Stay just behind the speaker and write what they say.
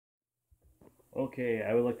Okay,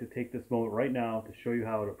 I would like to take this moment right now to show you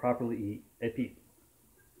how to properly eat a peep,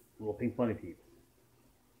 a little pink bunny peep.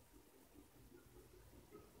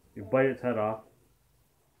 You bite its head off,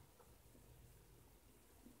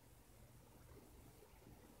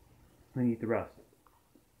 and eat the rest.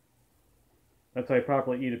 That's how you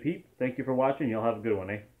properly eat a peep. Thank you for watching. Y'all have a good one,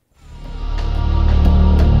 eh?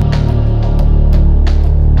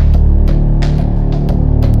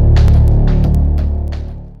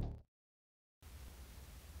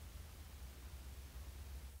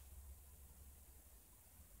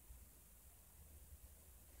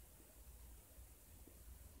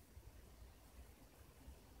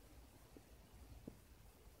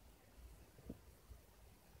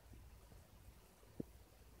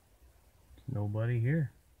 Nobody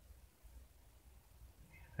here.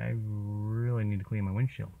 I really need to clean my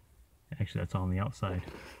windshield. Actually, that's on the outside.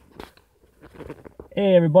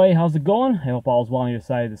 Hey everybody, how's it going? I hope all's well on your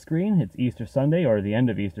side of the screen. It's Easter Sunday, or the end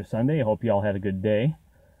of Easter Sunday. I hope you all had a good day.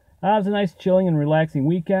 It was a nice chilling and relaxing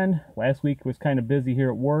weekend. Last week was kind of busy here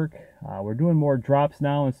at work. We're doing more drops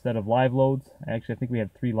now instead of live loads. Actually, I think we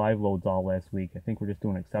had 3 live loads all last week. I think we're just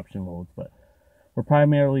doing exception loads, but we're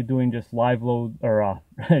primarily doing just live load or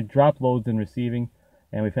drop loads and receiving,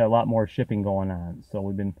 and we've had a lot more shipping going on.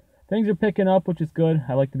 So things are picking up, which is good.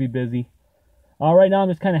 I like to be busy. Right now I'm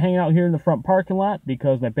just kind of hanging out here in the front parking lot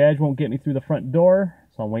because my badge won't get me through the front door,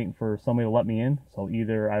 so I'm waiting for somebody to let me in. So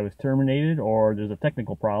either I was terminated or there's a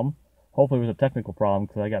technical problem. Hopefully it was a technical problem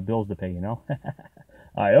because I got bills to pay, you know.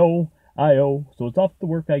 I owe, so it's off to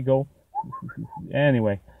work I go.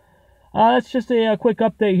 Anyway, that's just a quick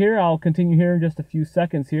update here. I'll continue here in just a few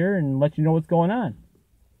seconds here and let you know what's going on.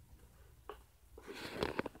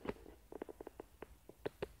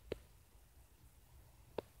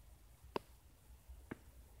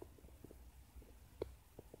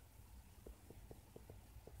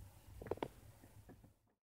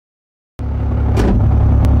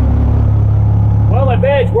 Well, my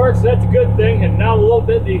badge works, so that's a good thing, and now I'm a little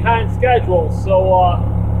bit behind schedule,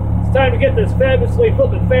 so it's time to get this fabulously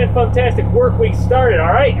flippin' fantastic work week started,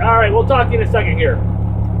 alright? Alright, we'll talk to you in a second here.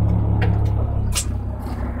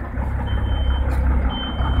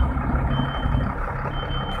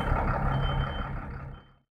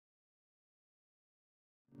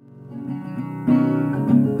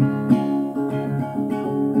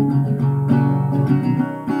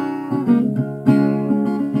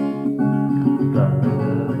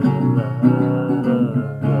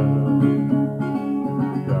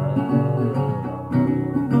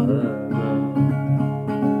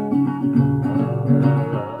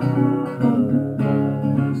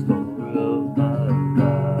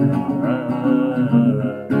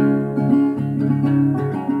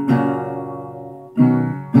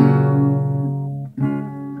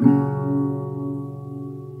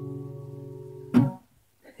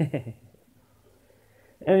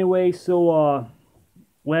 Anyway, so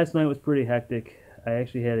last night was pretty hectic. I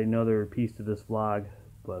actually had another piece to this vlog,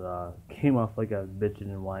 but came off like I was bitching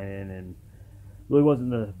and whining, and really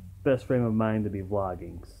wasn't the best frame of mind to be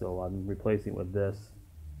vlogging. So I'm replacing it with this.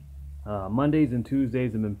 Mondays and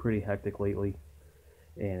Tuesdays have been pretty hectic lately,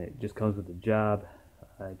 and it just comes with the job.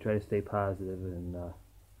 I try to stay positive and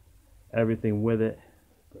everything with it,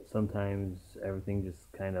 but sometimes everything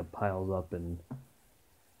just kind of piles up and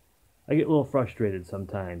I get a little frustrated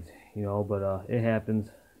sometimes, you know, but it happens,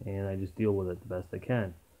 and I just deal with it the best I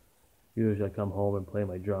can. Usually I come home and play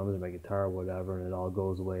my drums or my guitar or whatever, and it all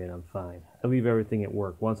goes away and I'm fine. I leave everything at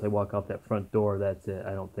work. Once I walk out that front door, that's it.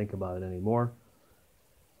 I don't think about it anymore.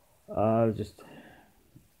 I'm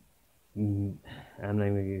not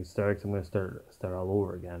even going to start because I'm going to start all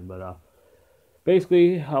over again. But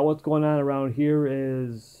basically, what's going on around here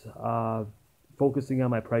is focusing on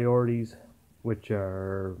my priorities, which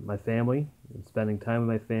are my family and spending time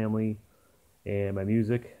with my family and my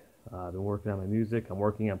music. I've been working on my music. I'm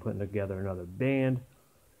working on putting together another band.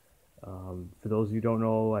 For those of you who don't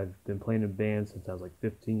know, I've been playing in bands since I was like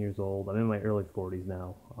 15 years old. I'm in my early 40s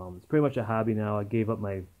now. It's pretty much a hobby now. I gave up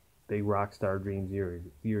my big rock star dreams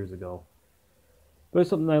years ago. But it's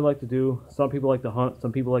something I like to do. Some people like to hunt.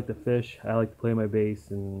 Some people like to fish. I like to play my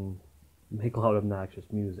bass and make loud, obnoxious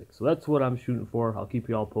music. So that's what I'm shooting for. I'll keep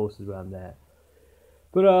you all posted on that.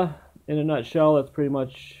 But in a nutshell, that's pretty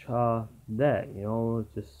much that. You know,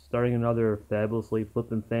 just starting another fabulously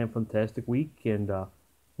flippin' fantastic week. And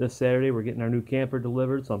this Saturday, we're getting our new camper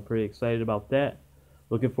delivered, so I'm pretty excited about that.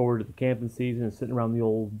 Looking forward to the camping season and sitting around the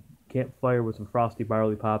old campfire with some frosty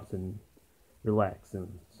barley pops and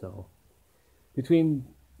relaxing. So between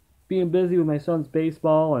being busy with my son's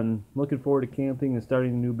baseball and looking forward to camping and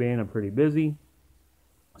starting a new band, I'm pretty busy.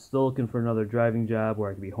 Still looking for another driving job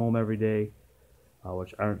where I can be home every day.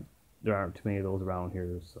 which there aren't too many of those around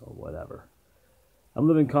here, so whatever. I'm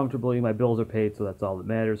living comfortably, my bills are paid, so that's all that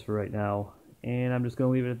matters for right now, and I'm just going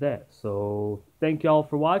to leave it at that. So thank y'all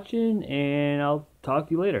for watching, and I'll talk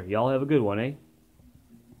to you later. Y'all have a good one, eh?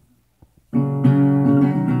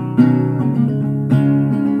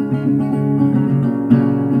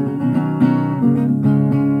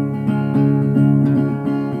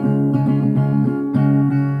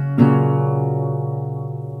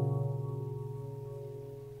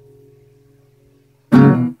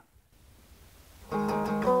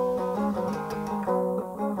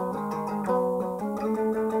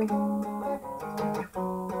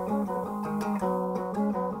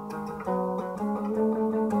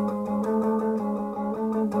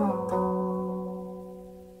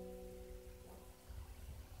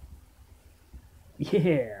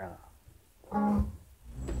 Yeah. Hi,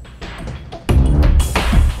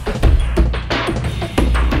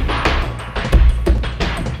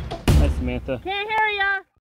 Samantha. Can't hear ya.